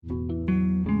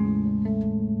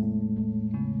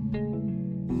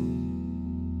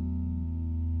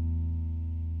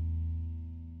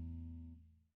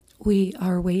We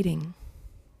are waiting.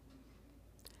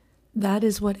 That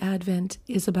is what Advent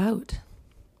is about.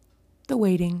 The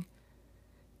waiting,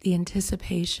 the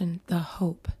anticipation, the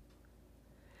hope,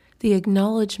 the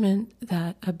acknowledgement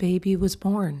that a baby was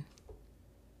born.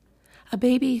 A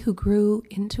baby who grew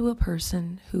into a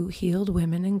person who healed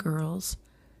women and girls,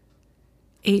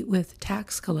 ate with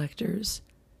tax collectors,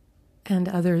 and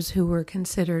others who were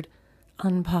considered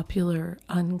unpopular,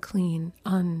 unclean,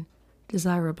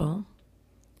 undesirable.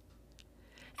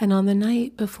 And on the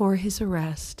night before his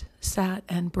arrest, sat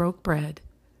and broke bread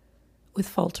with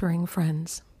faltering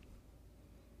friends.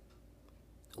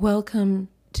 Welcome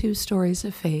to Stories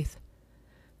of Faith,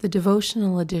 the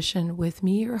devotional edition with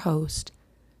me, your host,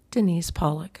 Denise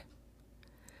Pollock,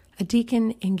 a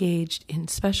deacon engaged in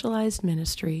specialized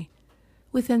ministry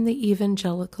within the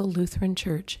Evangelical Lutheran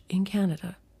Church in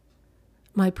Canada.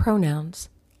 My pronouns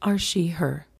are she,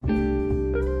 her.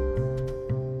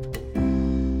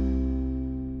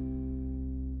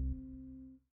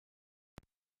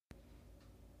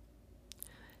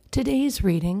 Today's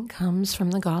reading comes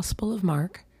from the Gospel of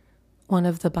Mark, one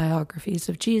of the biographies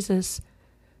of Jesus,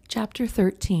 chapter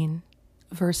 13,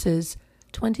 verses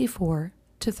 24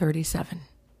 to 37.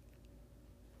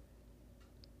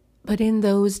 But in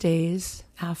those days,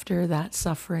 after that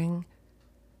suffering,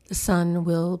 the sun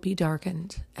will be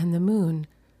darkened, and the moon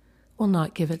will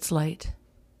not give its light,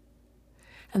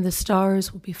 and the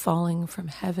stars will be falling from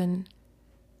heaven,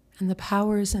 and the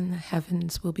powers in the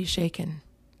heavens will be shaken.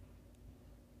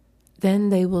 Then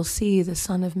they will see the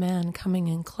Son of Man coming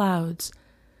in clouds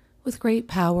with great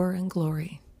power and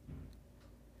glory.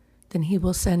 Then he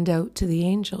will send out to the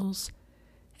angels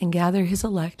and gather his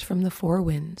elect from the four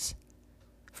winds,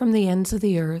 from the ends of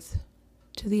the earth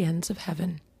to the ends of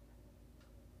heaven.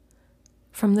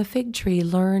 From the fig tree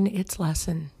learn its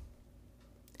lesson.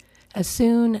 As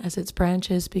soon as its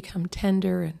branches become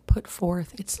tender and put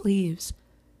forth its leaves,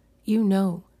 you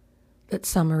know that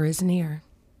summer is near.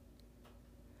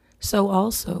 So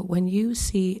also, when you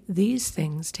see these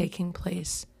things taking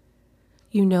place,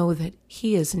 you know that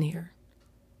he is near,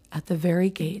 at the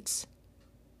very gates.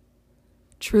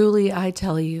 Truly, I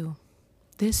tell you,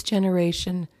 this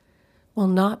generation will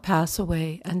not pass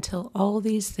away until all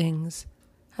these things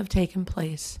have taken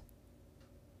place.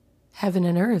 Heaven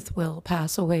and earth will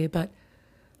pass away, but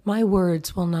my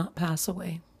words will not pass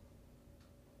away.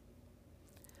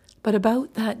 But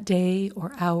about that day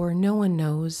or hour no one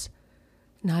knows,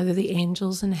 neither the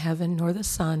angels in heaven nor the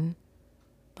Son,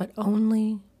 but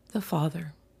only the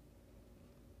Father.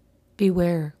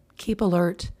 Beware, keep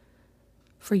alert,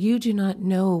 for you do not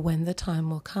know when the time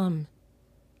will come.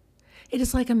 It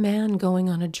is like a man going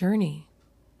on a journey,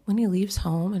 when he leaves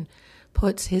home and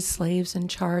puts his slaves in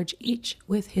charge, each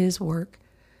with his work,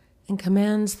 and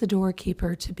commands the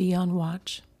doorkeeper to be on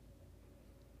watch.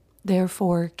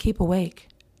 Therefore, keep awake,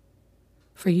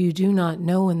 for you do not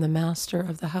know when the master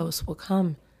of the house will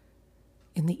come,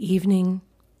 in the evening,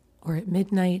 or at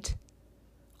midnight,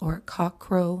 or at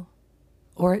cockcrow,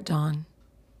 or at dawn,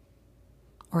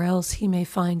 or else he may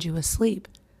find you asleep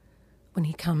when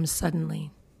he comes suddenly.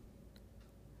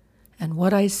 And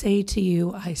what I say to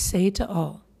you, I say to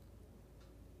all,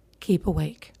 keep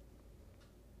awake.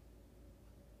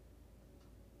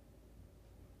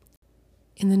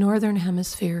 In the Northern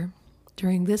Hemisphere,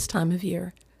 during this time of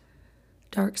year,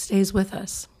 dark stays with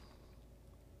us.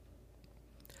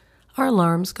 Our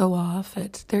alarms go off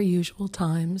at their usual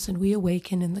times, and we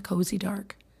awaken in the cozy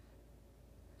dark.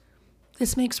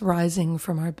 This makes rising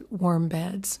from our warm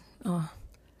beds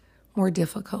more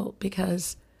difficult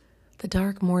because the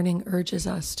dark morning urges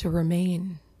us to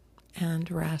remain and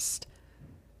rest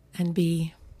and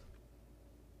be.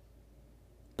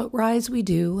 But rise we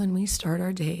do, and we start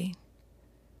our day.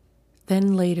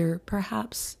 Then later,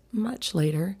 perhaps much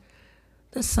later,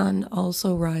 the sun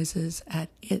also rises at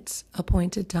its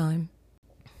appointed time,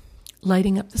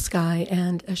 lighting up the sky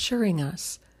and assuring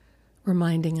us,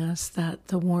 reminding us that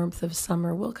the warmth of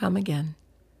summer will come again.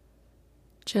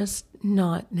 Just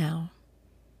not now.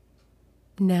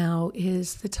 Now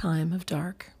is the time of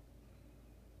dark.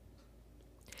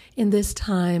 In this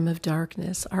time of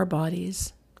darkness, our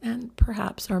bodies, and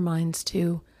perhaps our minds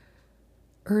too,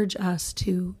 urge us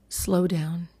to slow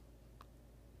down,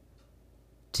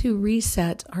 to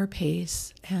reset our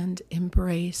pace and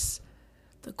embrace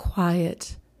the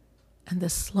quiet and the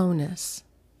slowness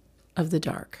of the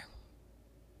dark.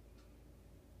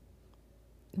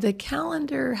 The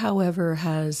calendar, however,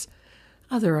 has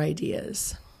other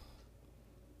ideas.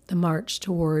 The march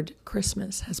toward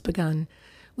Christmas has begun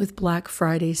with Black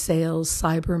Friday sales,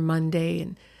 Cyber Monday,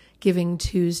 and Giving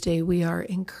Tuesday. We are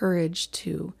encouraged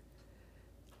to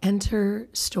enter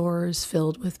stores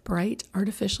filled with bright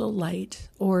artificial light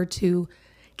or to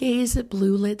gaze at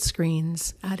blue-lit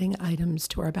screens, adding items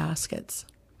to our baskets.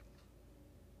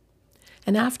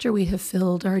 And after we have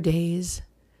filled our days,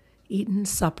 eaten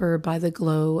supper by the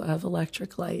glow of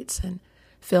electric lights, and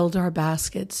filled our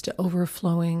baskets to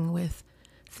overflowing with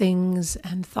things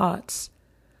and thoughts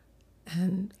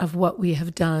and of what we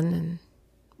have done and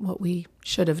what we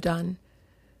should have done,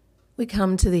 we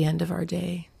come to the end of our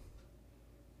day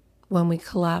when we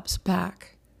collapse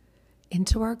back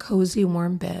into our cozy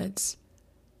warm beds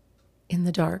in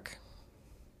the dark.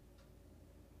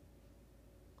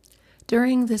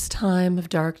 During this time of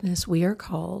darkness, we are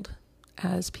called,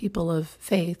 as people of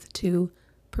faith, to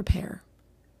prepare,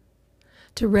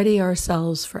 to ready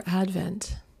ourselves for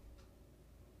Advent.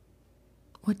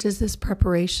 What does this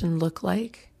preparation look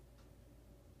like?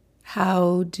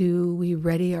 How do we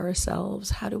ready ourselves?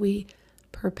 How do we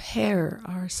prepare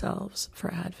ourselves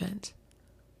for Advent?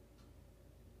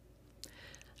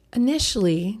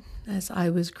 Initially, as I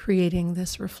was creating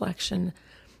this reflection,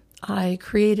 I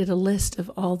created a list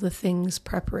of all the things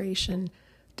preparation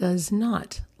does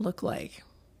not look like.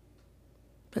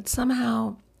 But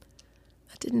somehow,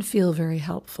 that didn't feel very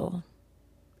helpful.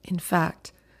 In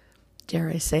fact, dare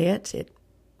I say it, it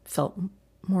felt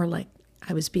more like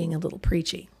I was being a little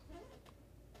preachy.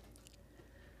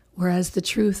 Whereas the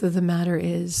truth of the matter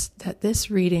is that this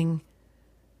reading,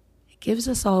 it gives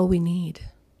us all we need.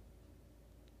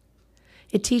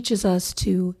 It teaches us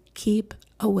to keep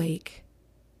awake.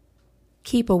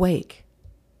 Keep awake.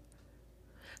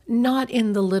 Not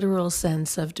in the literal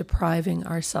sense of depriving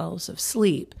ourselves of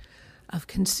sleep, of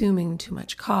consuming too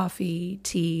much coffee,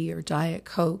 tea, or Diet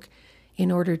Coke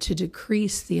in order to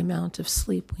decrease the amount of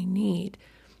sleep we need.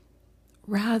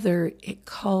 Rather, it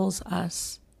calls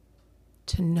us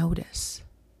to notice.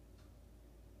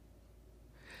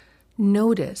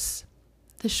 Notice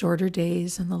the shorter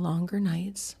days and the longer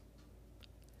nights.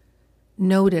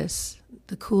 Notice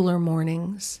the cooler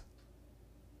mornings.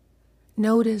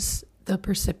 Notice the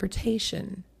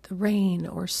precipitation, the rain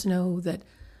or snow that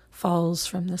falls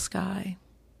from the sky.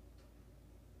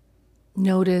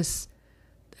 Notice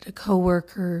that a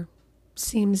coworker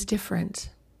seems different,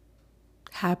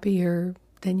 happier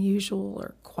than usual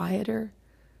or quieter.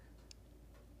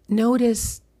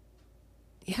 Notice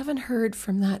you haven't heard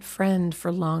from that friend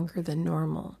for longer than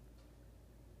normal.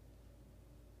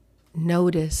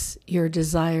 Notice your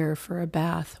desire for a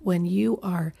bath when you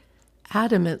are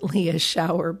adamantly a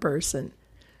shower person.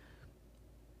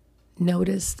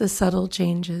 Notice the subtle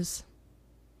changes.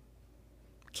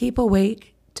 Keep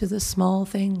awake to the small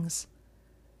things,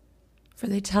 for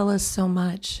they tell us so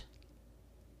much.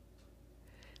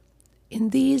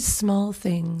 In these small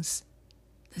things,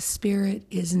 the Spirit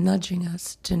is nudging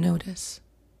us to notice,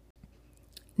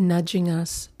 nudging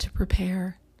us to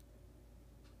prepare.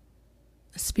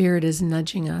 The Spirit is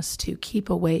nudging us to keep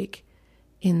awake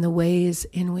in the ways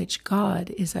in which God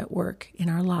is at work in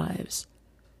our lives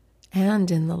and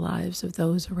in the lives of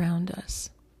those around us.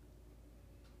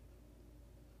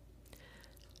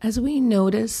 As we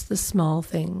notice the small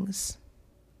things,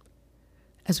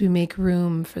 as we make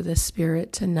room for the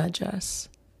Spirit to nudge us,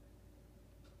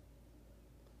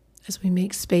 as we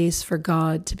make space for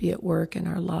God to be at work in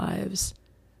our lives,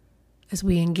 as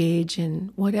we engage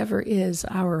in whatever is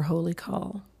our holy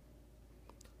call,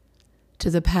 to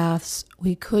the paths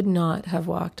we could not have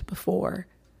walked before,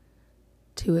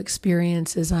 to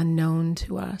experiences unknown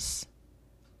to us,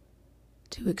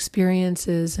 to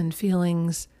experiences and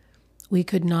feelings we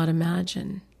could not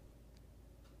imagine.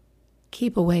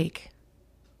 Keep awake.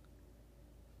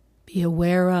 Be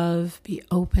aware of, be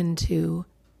open to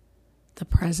the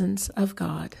presence of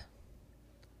God,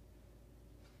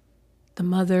 the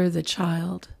Mother, the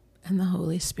Child, and the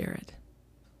Holy Spirit.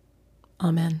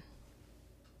 Amen.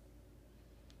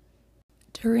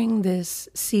 During this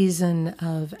season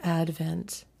of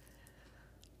Advent,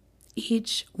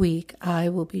 each week I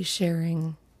will be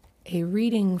sharing a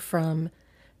reading from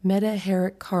Mette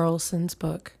Herrick Carlson's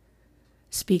book,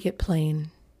 Speak It Plain,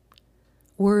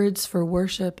 Words for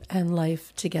Worship and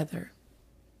Life Together.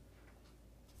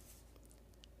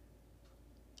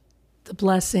 The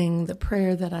blessing, the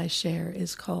prayer that I share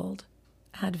is called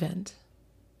Advent.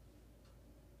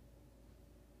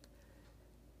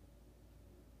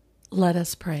 Let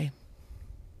us pray.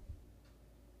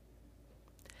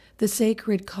 The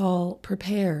sacred call,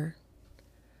 prepare,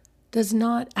 does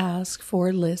not ask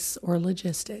for lists or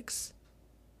logistics.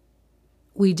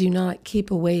 We do not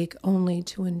keep awake only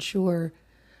to ensure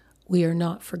we are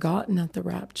not forgotten at the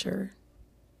rapture,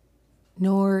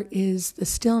 nor is the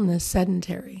stillness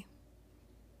sedentary.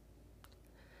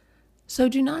 So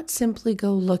do not simply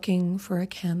go looking for a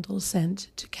candle scent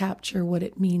to capture what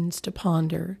it means to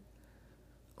ponder,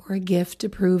 or a gift to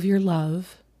prove your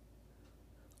love,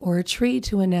 or a tree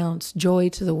to announce joy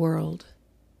to the world.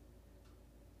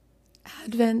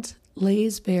 Advent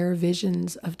lays bare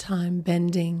visions of time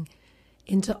bending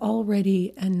into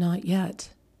already and not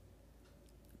yet,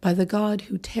 by the God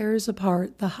who tears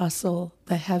apart the hustle,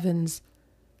 the heavens,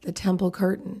 the temple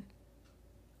curtain,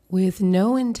 with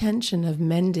no intention of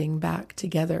mending back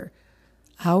together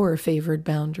our favored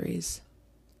boundaries.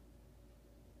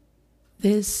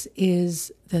 This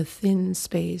is the thin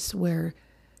space where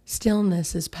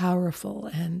stillness is powerful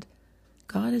and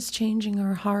God is changing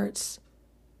our hearts,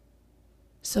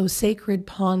 so sacred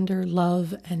ponder,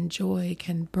 love, and joy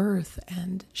can birth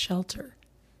and shelter.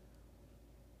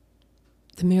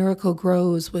 The miracle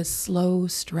grows with slow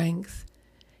strength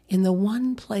in the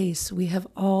one place we have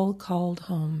all called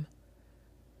home,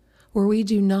 where we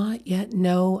do not yet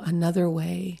know another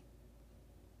way,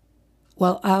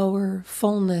 while our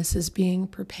fullness is being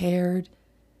prepared,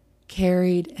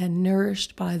 carried, and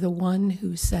nourished by the one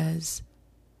who says,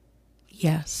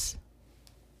 yes.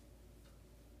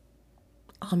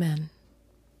 Amen.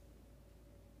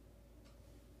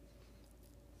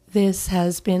 This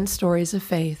has been Stories of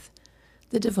Faith,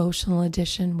 the devotional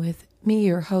edition with me,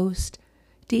 your host,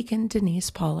 Deacon Denise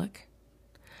Pollock.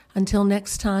 Until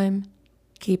next time,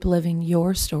 keep living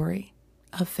your story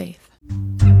of faith.